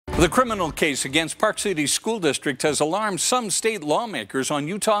The criminal case against Park City School District has alarmed some state lawmakers on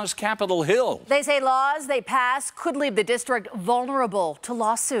Utah's Capitol Hill. They say laws they pass could leave the district vulnerable to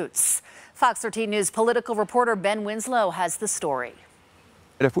lawsuits. Fox 13 News political reporter Ben Winslow has the story.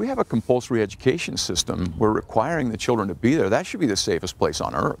 If we have a compulsory education system, we're requiring the children to be there. That should be the safest place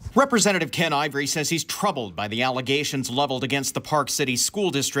on earth. Representative Ken Ivory says he's troubled by the allegations leveled against the Park City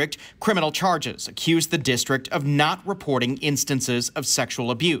School District. Criminal charges accuse the district of not reporting instances of sexual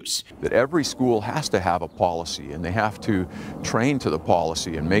abuse. That every school has to have a policy, and they have to train to the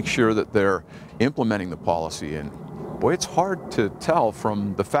policy and make sure that they're implementing the policy. And boy, it's hard to tell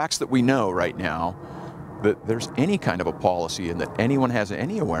from the facts that we know right now that there's any kind of a policy and that anyone has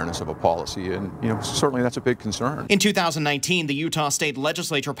any awareness of a policy, and certainly that's a big concern. In 2019, the Utah State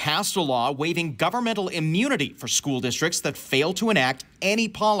Legislature passed a law waiving governmental immunity for school districts that fail to enact any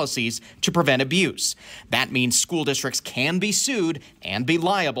policies to prevent abuse. That means school districts can be sued and be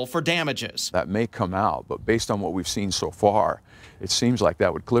liable for damages. That may come out, but based on what we've seen so far, it seems like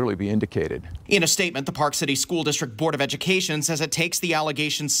that would clearly be indicated. In a statement, the Park City School District Board of Education says it takes the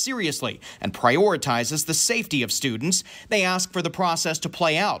allegations seriously and prioritizes the safety of students. They ask for the process to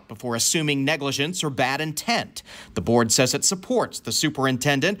play out before assuming negligence or bad intent. The board says it supports the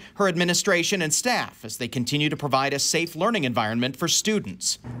superintendent, her administration, and staff as they continue to provide a safe learning environment for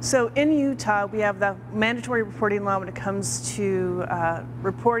students. So in Utah, we have the mandatory reporting law when it comes to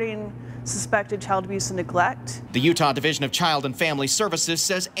reporting suspected child abuse and neglect. The Utah Division of Child and Family Services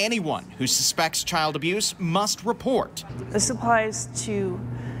says anyone who suspects child abuse must report. This applies to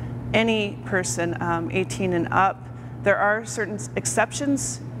any person 18 and up. There are certain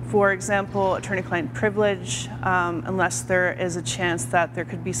exceptions. For example, attorney-client privilege, unless there is a chance that there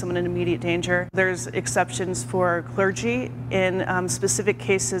could be someone in immediate danger. There's exceptions for clergy in specific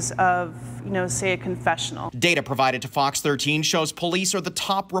cases of, say a confessional. Data provided to Fox 13 shows police are the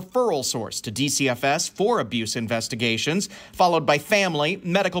top referral source to DCFS for abuse investigations, followed by family,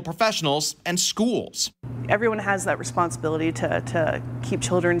 medical professionals, and schools. Everyone has that responsibility to keep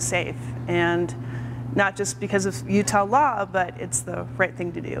children safe, and not just because of Utah law, but it's the right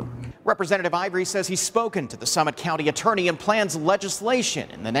thing to do. Representative Ivory says he's spoken to the Summit County attorney and plans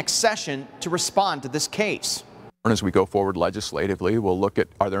legislation in the next session to respond to this case. As we go forward legislatively, we'll look at,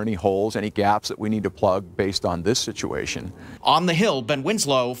 are there any holes, any gaps that we need to plug based on this situation? On the Hill, Ben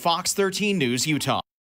Winslow, Fox 13 News, Utah.